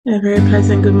A very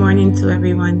pleasant good morning to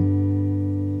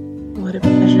everyone. What a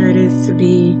pleasure it is to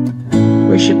be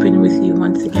worshiping with you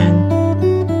once again.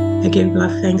 I give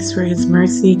God thanks for His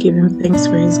mercy, give Him thanks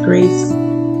for His grace,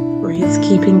 for His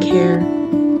keeping care,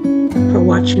 for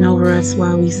watching over us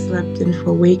while we slept, and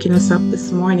for waking us up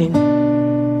this morning.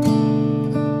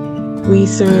 We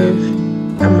serve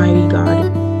a mighty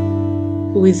God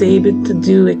who is able to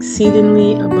do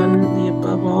exceedingly abundantly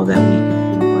above all that we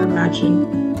could think or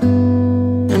imagine.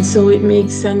 And so it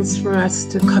makes sense for us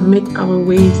to commit our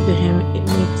ways to Him. It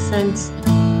makes sense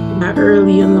that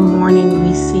early in the morning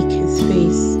we seek His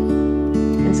face.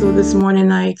 And so this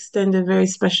morning I extend a very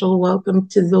special welcome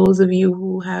to those of you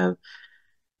who have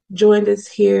joined us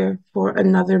here for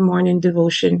another morning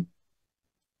devotion.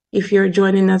 If you're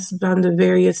joining us on the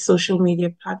various social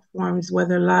media platforms,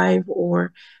 whether live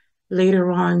or later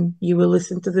on, you will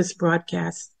listen to this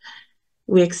broadcast.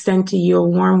 We extend to you a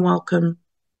warm welcome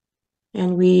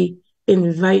and we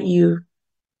invite you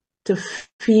to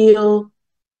feel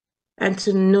and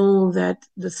to know that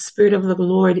the Spirit of the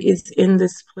Lord is in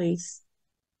this place.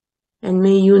 And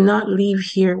may you not leave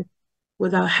here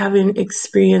without having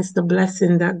experienced the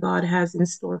blessing that God has in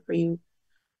store for you.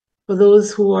 For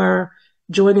those who are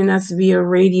joining us via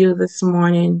radio this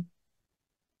morning,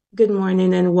 good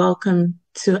morning and welcome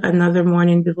to another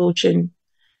morning devotion.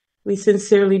 We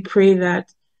sincerely pray that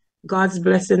God's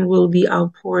blessing will be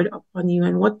outpoured upon you.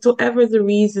 And whatsoever the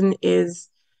reason is,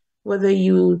 whether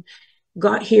you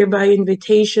got here by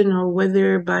invitation or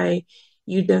whether by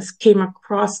you just came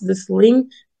across this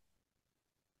link,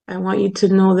 I want you to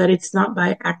know that it's not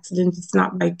by accident, it's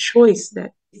not by choice,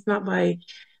 that it's not by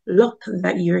luck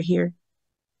that you're here,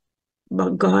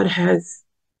 but God has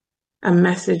a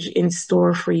message in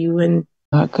store for you. And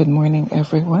good morning,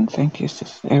 everyone. Thank you,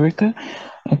 Sister Erica.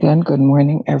 Again, good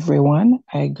morning, everyone.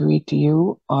 I greet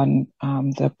you on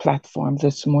the platform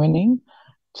this morning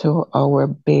to our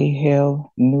Bay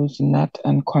Hill Newsnet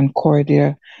and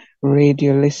Concordia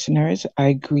radio listeners.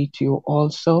 I greet you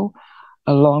also,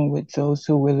 along with those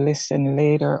who will listen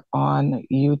later on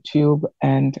YouTube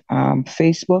and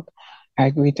Facebook.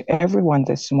 I greet everyone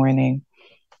this morning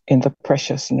in the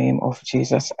precious name of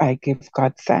Jesus. I give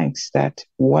God thanks that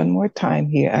one more time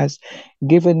He has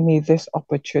given me this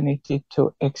opportunity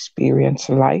to experience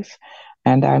life.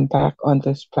 And I'm back on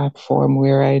this platform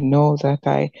where I know that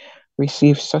I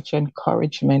receive such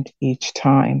encouragement each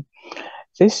time.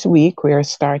 This week, we are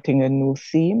starting a new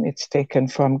theme. It's taken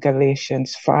from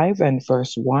Galatians 5 and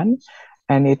verse 1,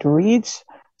 and it reads,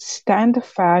 "Stand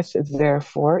fast,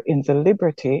 therefore, in the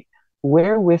liberty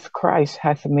wherewith Christ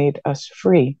hath made us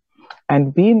free,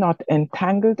 and be not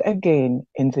entangled again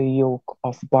in the yoke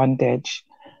of bondage."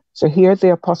 So here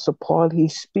the Apostle Paul,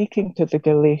 he's speaking to the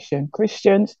Galatian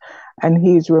Christians, and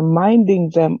he's reminding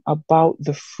them about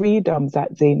the freedom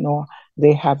that they know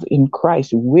they have in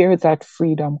Christ, where that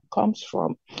freedom comes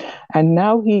from. And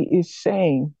now he is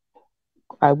saying,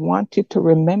 I want you to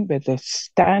remember this.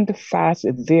 Stand fast,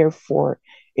 therefore,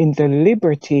 in the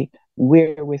liberty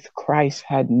wherewith Christ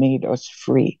had made us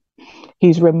free.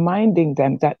 He's reminding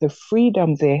them that the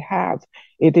freedom they have,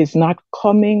 it is not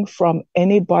coming from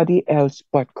anybody else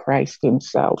but Christ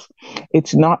himself.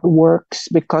 It's not works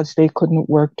because they couldn't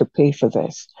work to pay for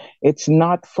this. It's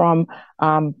not from,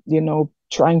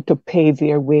 trying to pay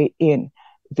their way in.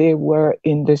 They were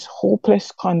in this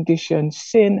hopeless condition,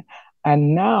 sin,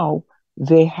 and now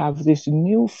they have this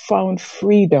newfound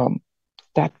freedom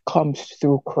that comes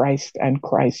through Christ and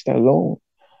Christ alone.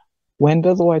 When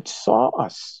the Lord saw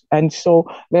us, and so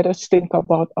let us think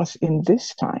about us in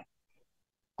this time.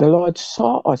 The Lord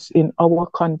saw us in our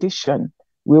condition.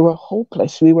 We were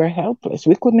hopeless. We were helpless.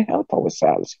 We couldn't help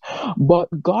ourselves. But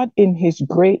God, in His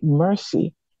great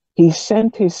mercy, He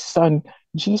sent His Son,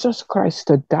 Jesus Christ,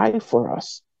 to die for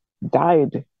us.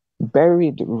 Died,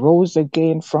 buried, rose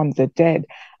again from the dead.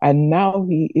 And now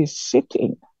He is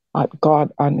sitting at God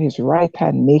on His right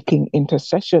hand, making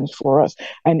intercessions for us.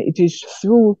 And it is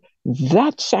through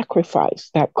that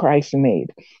sacrifice that Christ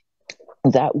made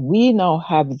that we now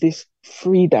have this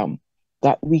freedom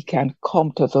that we can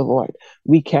come to the Lord.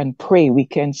 We can pray. We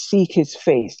can seek His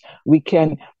face. We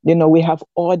can, we have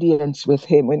audience with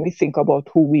Him when we think about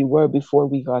who we were before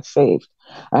we got saved.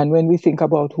 And when we think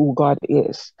about who God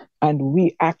is, and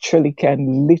we actually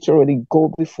can literally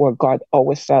go before God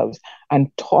ourselves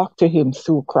and talk to Him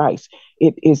through Christ,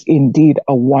 it is indeed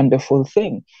a wonderful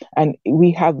thing. And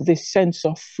we have this sense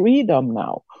of freedom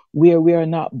now where we are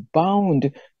not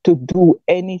bound to do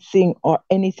anything or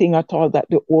anything at all that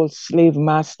the old slave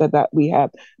master that we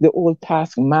have, the old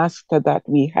taskmaster that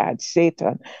we had,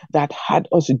 Satan, that had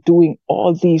us doing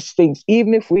all these things.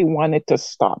 Even if we wanted to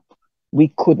stop,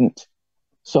 we couldn't.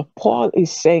 So Paul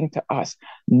is saying to us,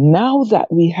 now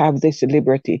that we have this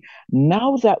liberty,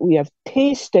 now that we have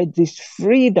tasted this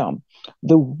freedom,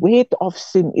 the weight of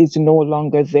sin is no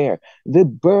longer there. The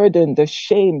burden, the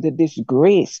shame, the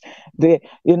disgrace, the,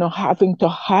 having to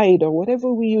hide or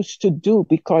whatever we used to do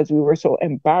because we were so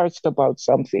embarrassed about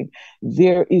something,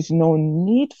 there is no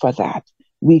need for that.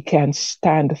 We can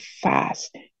stand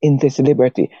fast in this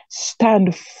liberty.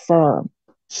 Stand firm.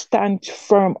 Stand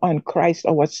firm on Christ,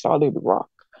 our solid rock.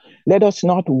 Let us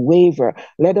not waver.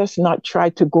 Let us not try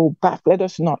to go back. Let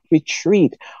us not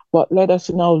retreat, but let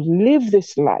us now live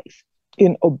this life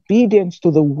in obedience to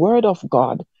the word of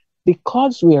God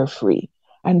because we are free.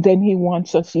 And then he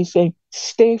wants us, he's saying,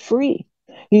 stay free.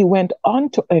 He went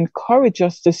on to encourage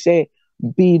us to say,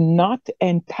 be not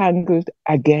entangled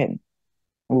again.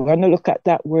 We're going to look at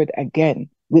that word again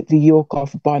with the yoke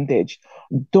of bondage.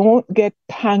 Don't get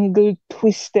tangled,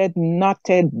 twisted,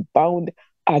 knotted, bound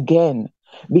again,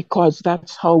 because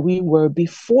that's how we were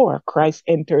before Christ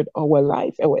entered our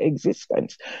life, our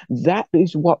existence. That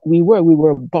is what we were. We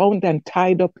were bound and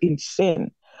tied up in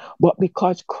sin. But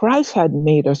because Christ had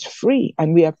made us free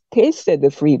and we have tasted the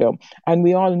freedom, and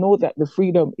we all know that the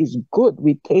freedom is good,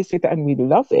 we taste it and we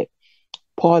love it.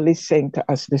 Paul is saying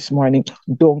to us this morning,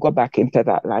 don't go back into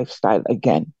that lifestyle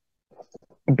again.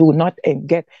 Do not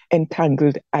get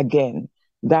entangled again.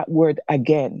 That word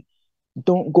again,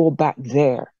 don't go back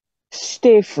there.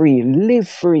 Stay free, live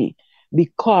free,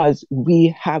 because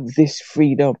we have this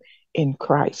freedom in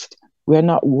Christ. We're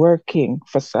not working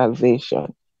for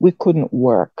salvation. We couldn't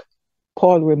work.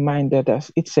 Paul reminded us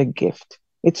it's a gift.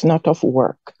 It's not of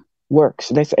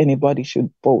works, lest anybody should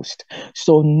boast.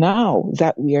 So now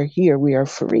that we are here, we are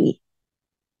free.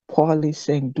 Paul is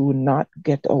saying, do not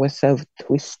get ourselves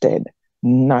twisted,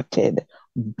 knotted,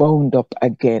 bound up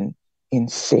again in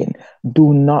sin.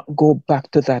 Do not go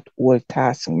back to that old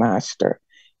taskmaster.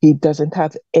 He doesn't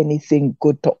have anything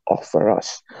good to offer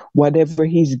us. Whatever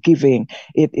he's giving,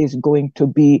 it is going to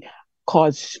be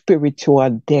cause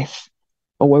spiritual death.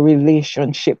 Our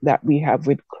relationship that we have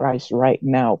with Christ right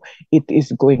now, it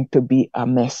is going to be a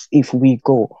mess if we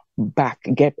go back,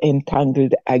 get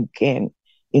entangled again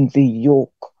in the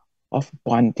yoke of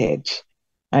bondage.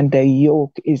 And the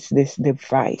yoke is this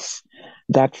device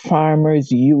that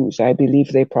farmers use. I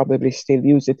believe they probably still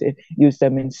use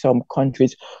them in some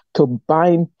countries, to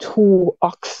bind two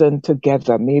oxen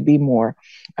together, maybe more.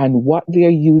 And what they're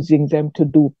using them to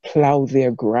do, plow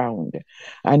their ground.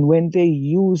 And when they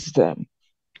use them,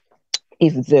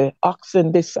 if the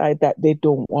oxen decide that they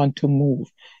don't want to move,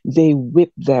 they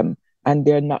whip them, and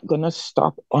they're not going to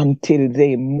stop until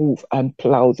they move and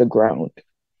plow the ground.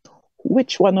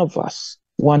 Which one of us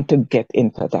want to get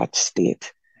into that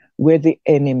state where the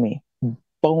enemy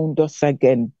bound us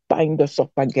again, bind us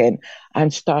up again,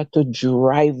 and start to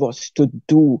drive us to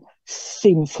do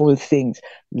sinful things,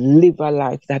 live a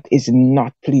life that is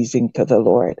not pleasing to the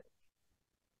Lord?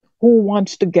 Who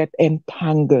wants to get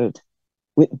entangled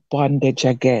with bondage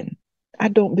again? I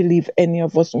don't believe any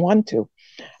of us want to.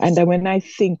 And then when I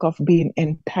think of being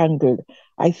entangled,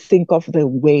 I think of the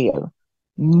whale,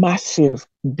 massive,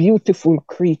 beautiful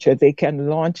creature. They can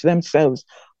launch themselves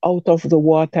out of the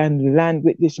water and land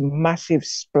with this massive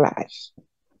splash.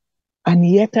 And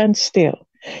yet and still,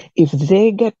 if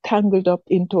they get tangled up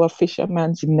into a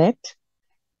fisherman's net,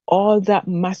 all that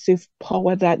massive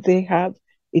power that they have,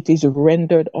 it is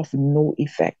rendered of no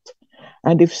effect.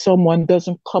 And if someone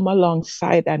doesn't come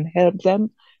alongside and help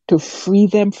them to free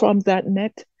them from that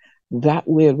net, that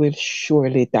whale will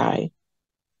surely die.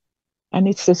 And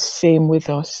it's the same with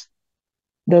us.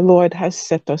 The Lord has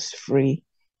set us free.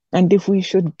 And if we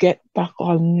should get back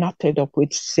all knotted up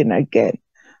with sin again,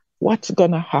 what's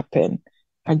going to happen?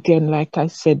 Again, like I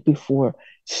said before,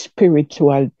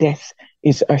 spiritual death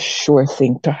is a sure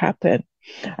thing to happen.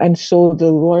 And so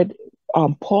the Lord,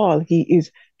 Paul, he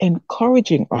is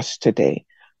encouraging us today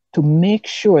to make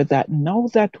sure that now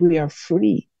that we are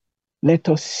free, let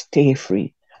us stay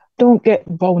free. Don't get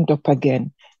bound up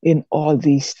again in all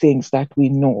these things that we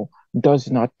know does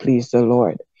not please the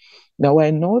Lord. Now,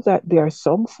 I know that there are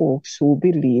some folks who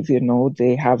believe,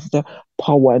 they have the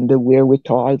power and the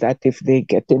wherewithal that if they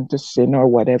get into sin or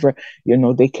whatever,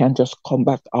 they can just come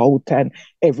back out and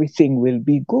everything will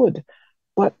be good.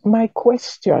 But my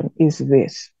question is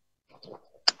this: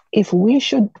 if we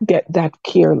should get that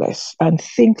careless and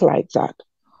think like that,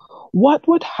 what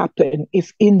would happen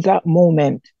if in that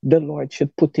moment the Lord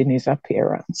should put in his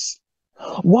appearance?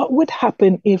 What would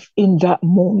happen if in that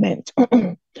moment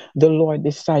the Lord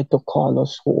decide to call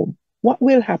us home? What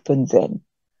will happen then?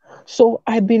 So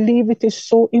I believe it is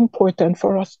so important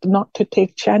for us not to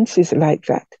take chances like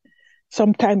that.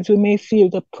 Sometimes we may feel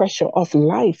the pressure of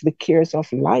life, the cares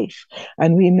of life,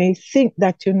 and we may think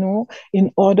that,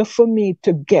 in order for me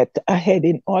to get ahead,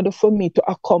 in order for me to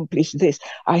accomplish this,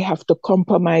 I have to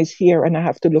compromise here and I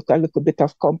have to look a little bit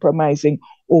of compromising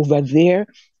over there.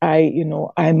 I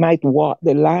might walk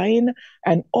the line,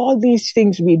 and all these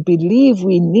things we believe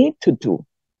we need to do,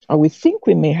 or we think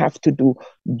we may have to do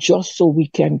just so we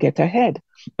can get ahead.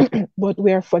 But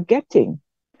we are forgetting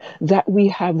that we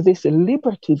have this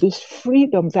liberty, this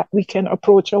freedom that we can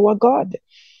approach our God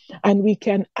and we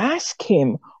can ask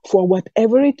Him for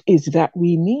whatever it is that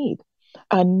we need.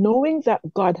 And knowing that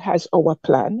God has our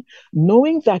plan,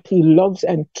 knowing that He loves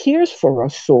and cares for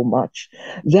us so much,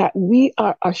 that we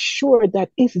are assured that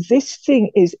if this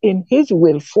thing is in His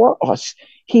will for us,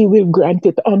 He will grant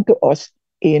it unto us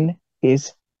in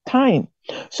His time.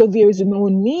 So there is no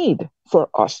need for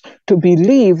us to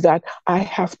believe that I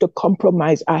have to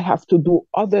compromise, I have to do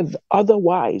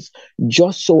otherwise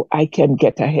just so I can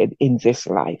get ahead in this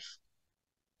life,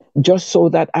 just so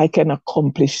that I can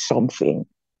accomplish something.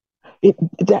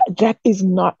 That is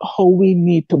not how we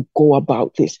need to go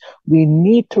about this. We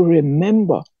need to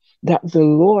remember that the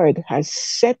Lord has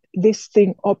set this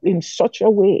thing up in such a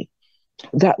way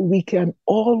that we can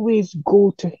always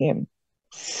go to Him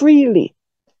freely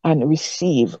and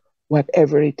receive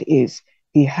whatever it is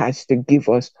He has to give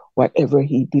us, whatever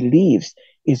He believes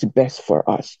is best for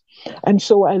us. And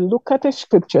so I look at a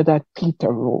scripture that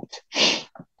Peter wrote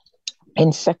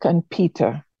in 2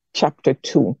 Peter chapter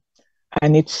 2,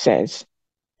 and it says,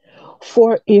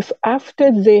 "For if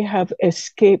after they have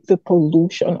escaped the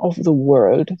pollution of the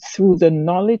world through the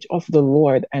knowledge of the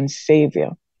Lord and Savior,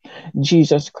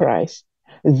 Jesus Christ,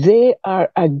 they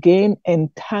are again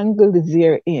entangled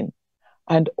therein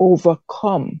and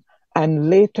overcome, and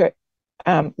later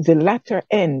the latter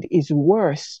end is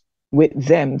worse with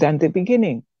them than the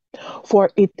beginning.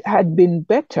 For it had been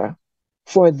better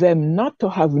for them not to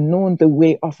have known the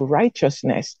way of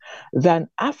righteousness than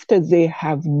after they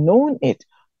have known it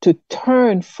to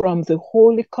turn from the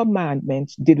holy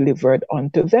commandments delivered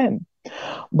unto them.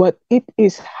 But it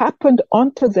is happened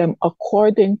unto them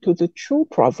according to the true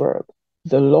proverb,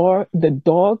 the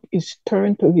dog is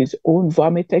turned to his own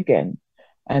vomit again,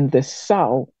 and the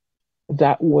sow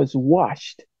that was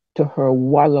washed to her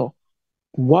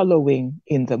wallowing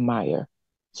in the mire."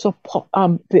 So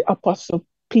the Apostle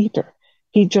Peter,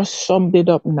 he just summed it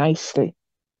up nicely.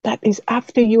 That is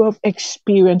after you have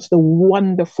experienced the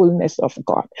wonderfulness of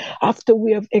God, after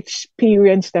we have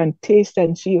experienced and tasted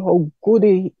and see how good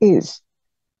He is.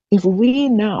 If we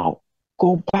now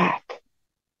go back,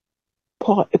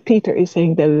 Peter is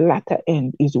saying the latter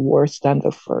end is worse than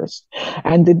the first.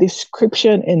 And the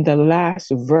description in the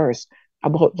last verse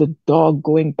about the dog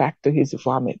going back to his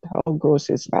vomit, how gross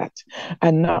is that?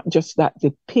 And not just that,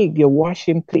 the pig, you wash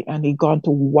him clean and he gone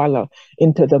to wallow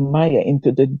into the mire,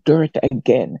 into the dirt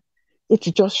again. It's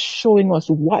just showing us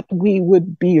what we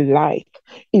would be like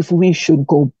if we should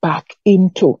go back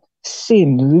into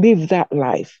sin, live that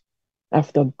life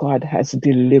after God has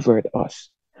delivered us.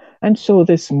 And so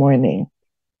this morning,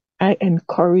 I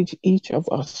encourage each of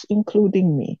us,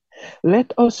 including me,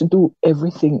 let us do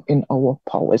everything in our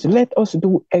powers. Let us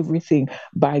do everything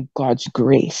by God's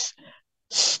grace.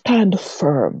 Stand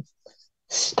firm.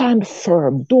 Stand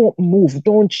firm. Don't move.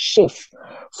 Don't shift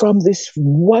from this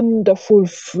wonderful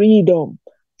freedom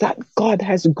that God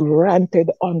has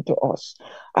granted unto us.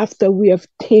 After we have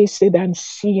tasted and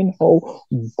seen how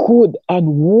good and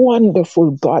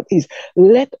wonderful God is,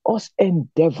 let us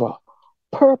endeavor,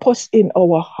 purpose in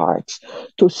our hearts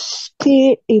to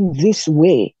stay in this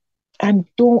way and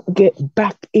don't get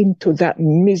back into that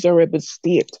miserable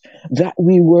state that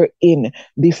we were in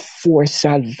before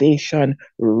salvation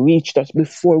reached us,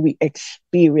 before we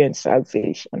experienced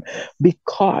salvation.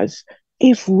 Because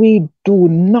if we do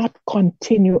not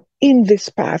continue in this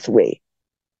pathway,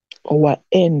 our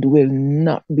end will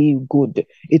not be good.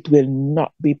 It will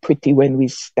not be pretty when we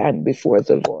stand before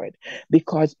the Lord.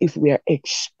 Because if we are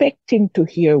expecting to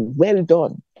hear, "Well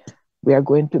done," we are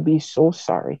going to be so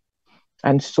sorry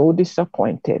and so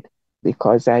disappointed,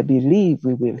 because I believe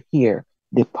we will hear,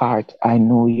 "Depart, I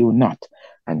know you not."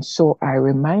 And so I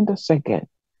remind us again,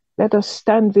 let us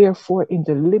stand therefore in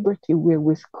the liberty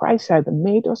wherewith Christ hath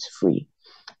made us free,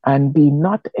 and be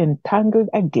not entangled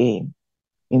again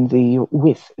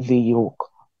with the yoke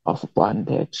of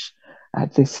bondage.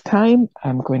 At this time,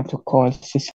 I'm going to call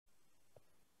Sister.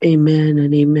 Amen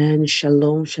and amen.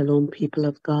 Shalom, shalom, people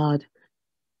of God.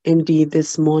 Indeed,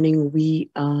 this morning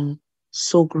we are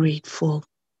so grateful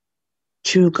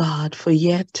to God for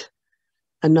yet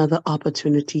another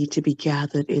opportunity to be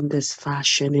gathered in this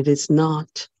fashion. It is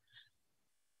not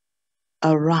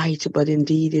a right, but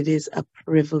indeed it is a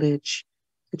privilege.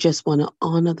 I just want to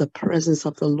honor the presence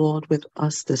of the Lord with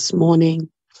us this morning.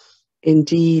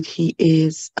 Indeed, He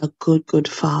is a good, good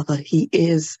Father. He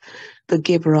is the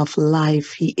giver of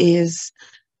life. He is,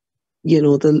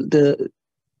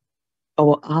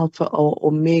 our Alpha, our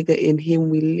Omega. In Him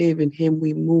we live, in Him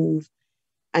we move,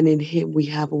 and in Him we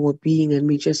have our being. And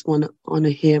we just want to honor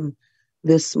Him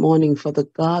this morning for the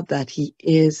God that He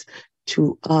is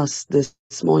to us this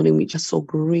morning. We're just so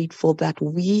grateful that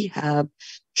we have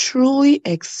truly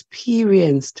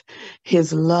experienced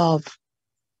His love,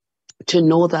 to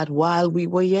know that while we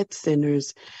were yet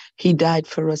sinners, He died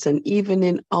for us. And even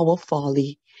in our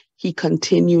folly, He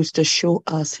continues to show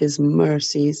us His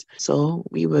mercies. So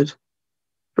we would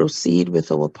proceed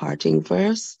with our parting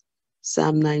verse,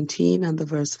 Psalm 19 and the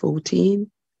verse 14.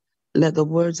 Let the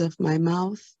words of my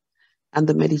mouth and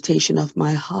the meditation of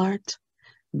my heart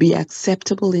be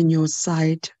acceptable in your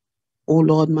sight, O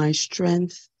Lord, my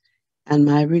strength and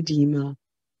my Redeemer.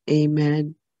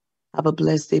 Amen. Have a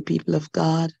blessed day, people of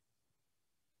God.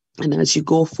 And as you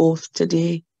go forth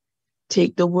today,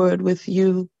 take the word with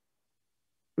you,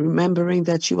 remembering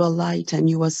that you are light and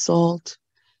you are salt,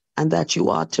 and that you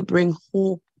ought to bring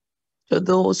hope to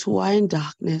those who are in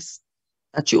darkness,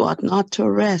 that you ought not to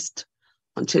rest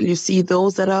until you see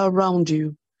those that are around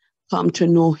you come to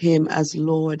know Him as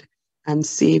Lord and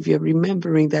Savior,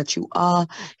 remembering that you are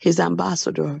His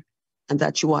ambassador and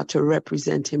that you ought to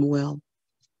represent Him well.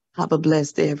 Have a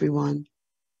blessed day, everyone.